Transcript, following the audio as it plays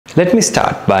Let me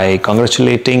start by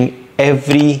congratulating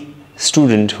every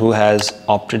student who has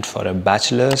opted for a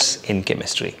bachelor's in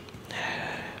chemistry.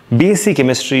 BSc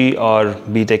Chemistry or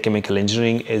BTech Chemical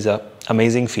Engineering is an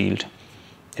amazing field.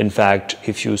 In fact,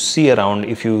 if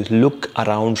you look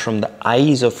around from the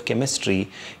eyes of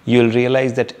chemistry, you'll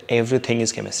realize that everything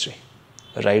is chemistry.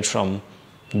 Right from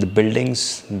the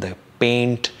buildings, the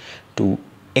paint, to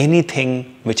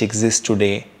anything which exists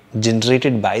today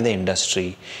generated by the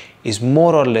industry is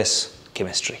more or less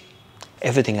chemistry.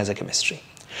 Everything has a chemistry.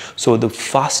 So the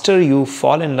faster you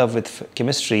fall in love with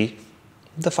chemistry,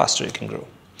 the faster you can grow.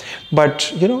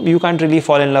 But you can't really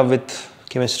fall in love with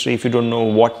chemistry if you don't know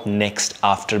what next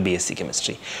after BSc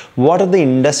Chemistry. What are the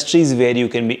industries where you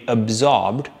can be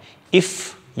absorbed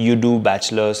if you do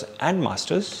bachelor's and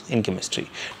master's in chemistry?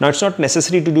 Now, it's not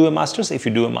necessary to do a master's. If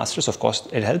you do a master's, of course,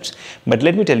 it helps. But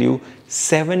let me tell you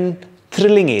 7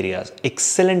 thrilling areas,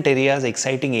 excellent areas,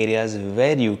 exciting areas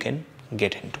where you can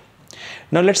get into.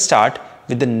 Now, let's start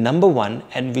with the number one,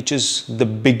 and which is the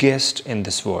biggest in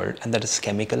this world, and that is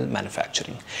chemical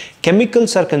manufacturing.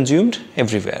 Chemicals are consumed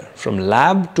everywhere, from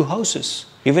lab to houses.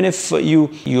 Even if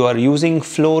you are using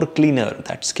floor cleaner,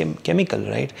 that's chemical,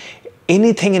 right?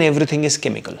 Anything and everything is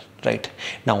chemical, right?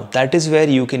 Now, that is where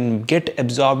you can get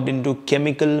absorbed into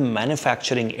chemical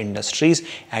manufacturing industries,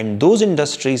 and those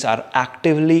industries are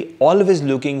actively always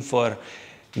looking for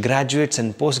graduates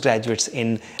and postgraduates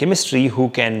in chemistry who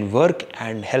can work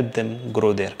and help them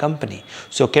grow their company.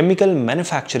 So chemical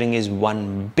manufacturing is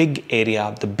one big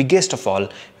area, the biggest of all,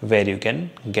 where you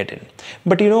can get in.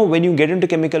 But when you get into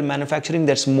chemical manufacturing,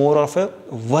 that's more of a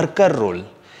worker role.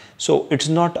 So it's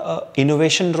not an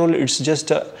innovation role, it's just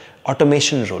an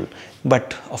automation role.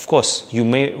 But of course, you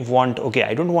may want, okay,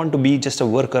 I don't want to be just a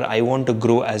worker, I want to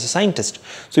grow as a scientist.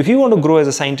 So if you want to grow as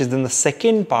a scientist, then the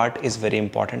second part is very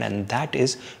important, and that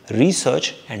is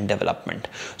research and development.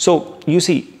 So you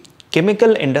see,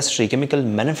 chemical industry, chemical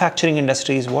manufacturing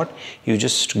industry is what? You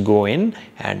just go in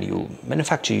and you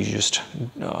manufacture, you just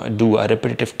do a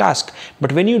repetitive task.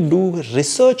 But when you do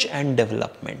research and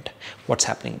development, what's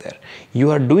happening there?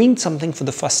 You are doing something for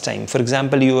the first time. For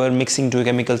example, you are mixing two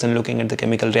chemicals and looking at the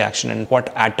chemical reaction and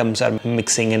what atoms are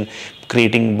mixing and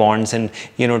creating bonds, and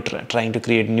trying to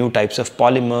create new types of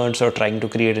polymers, or trying to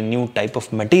create a new type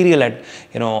of material at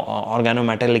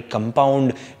organometallic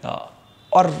compound.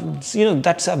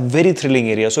 That's a very thrilling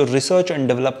area. So research and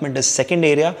development is second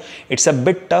area. It's a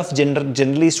bit tough.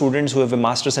 Generally students who have a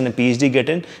master's and a PhD get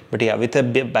in, but yeah, with a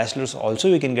bachelor's also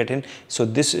you can get in. So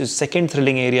this is second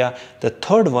thrilling area. The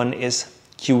third one is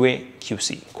QA,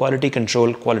 QC, quality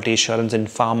control, quality assurance in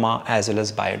pharma as well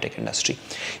as biotech industry.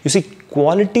 You see,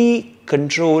 quality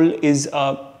control is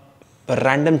a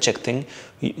random check thing.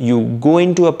 You go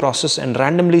into a process and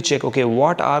randomly check, okay,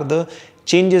 what are the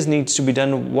changes needs to be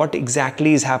done, what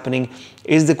exactly is happening,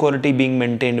 is the quality being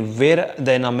maintained, where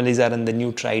the anomalies are, and then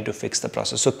you try to fix the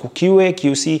process. So QA,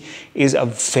 QC is a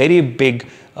very big,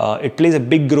 it plays a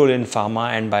big role in pharma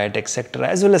and biotech sector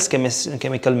as well as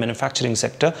chemical manufacturing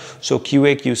sector. So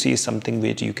QA, QC is something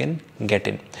which you can get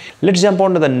in. Let's jump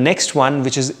on to the next one,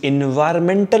 which is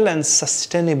environmental and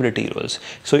sustainability roles.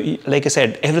 So like I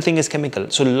said, everything is chemical.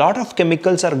 So a lot of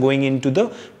chemicals are going into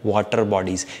the water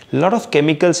bodies. A lot of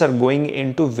chemicals are going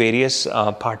into various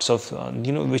parts of,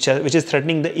 which is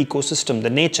threatening the ecosystem, the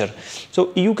nature.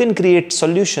 So you can create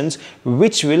solutions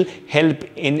which will help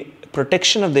in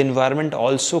protection of the environment,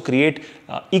 also create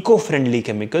eco-friendly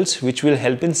chemicals which will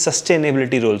help in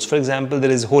sustainability roles. For example,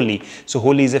 there is Holi. So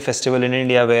Holi is a festival in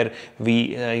India where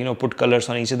we put colors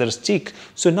on each other's cheek.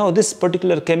 So now this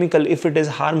particular chemical, if it is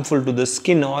harmful to the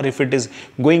skin, or if it is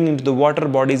going into the water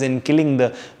bodies and killing the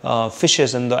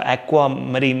fishes and the aqua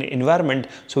marine environment,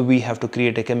 so we have to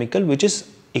create a chemical which is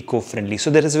eco-friendly. So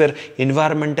that is where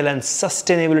environmental and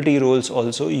sustainability roles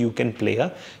also you can play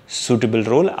a suitable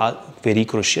role, a very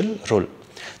crucial role.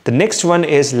 The next one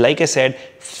is, like I said,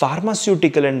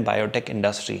 pharmaceutical and biotech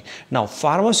industry. Now,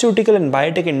 pharmaceutical and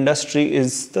biotech industry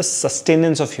is the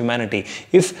sustenance of humanity.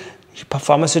 If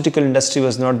pharmaceutical industry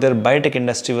was not there, biotech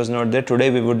industry was not there, today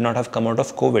we would not have come out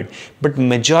of COVID. But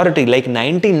majority, like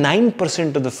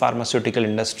 99% of the pharmaceutical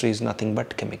industry is nothing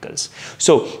but chemicals.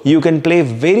 So you can play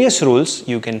various roles.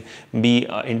 You can be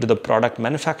into the product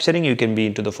manufacturing, you can be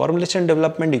into the formulation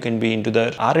development, you can be into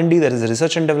the R&D, that is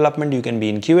research and development, you can be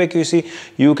in QA, QC,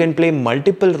 you can play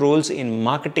multiple roles in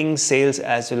marketing, sales,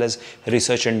 as well as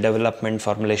research and development,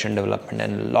 formulation development,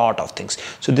 and a lot of things.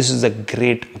 So this is a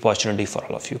great opportunity for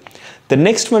all of you. The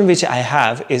next one which I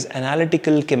have is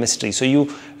analytical chemistry. So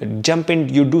you jump in,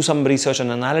 you do some research on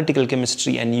analytical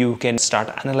chemistry, and you can start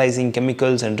analyzing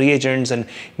chemicals and reagents and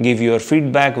give your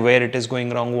feedback where it is going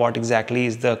wrong, what exactly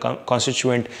is the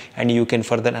constituent, and you can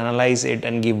further analyze it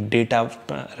and give data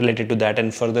related to that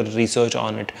and further research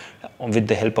on it with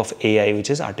the help of AI, which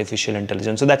is artificial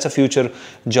intelligence. So that's a future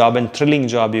job and thrilling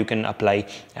job you can apply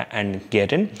and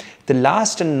get in. The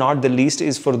last and not the least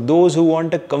is for those who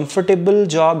want a comfortable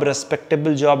job,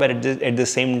 respectable job, and at the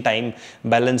same time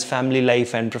balance family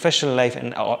life and professional life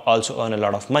and also earn a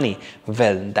lot of money.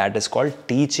 Well, that is called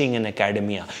teaching in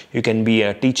academia. You can be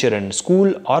a teacher in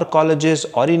school or colleges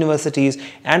or universities,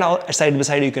 and side by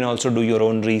side you can also do your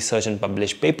own research and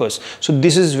publish papers. So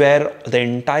this is where the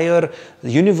entire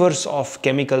universe of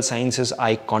chemical sciences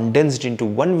I condensed into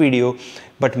one video.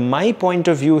 But my point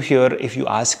of view here, if you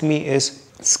ask me, is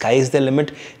sky is the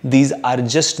limit. These are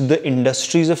just the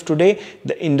industries of today.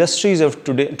 The industries of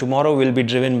today, tomorrow will be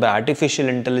driven by artificial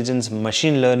intelligence,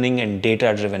 machine learning, and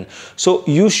data driven. So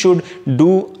you should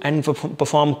do and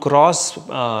perform cross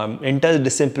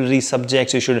interdisciplinary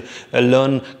subjects. You should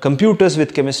learn computers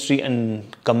with chemistry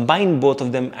and combine both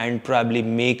of them and probably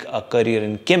make a career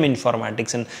in chem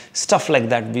informatics and stuff like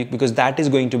that, because that is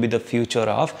going to be the future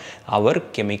of our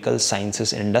chemical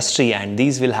sciences industry, and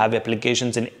these will have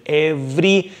applications in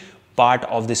every part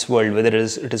of this world, whether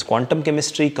it is quantum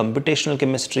chemistry, computational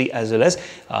chemistry, as well as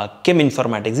chem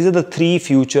informatics. These are the three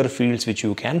future fields which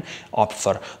you can opt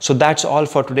for. So that's all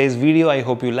for today's video. I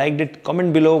hope you liked it.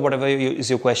 Comment below whatever is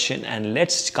your question, and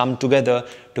let's come together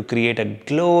to create a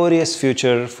glorious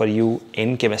future for you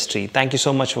in chemistry. Thank you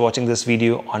so much for watching this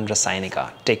video on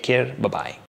Rasayanika. Take care.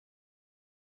 Bye-bye.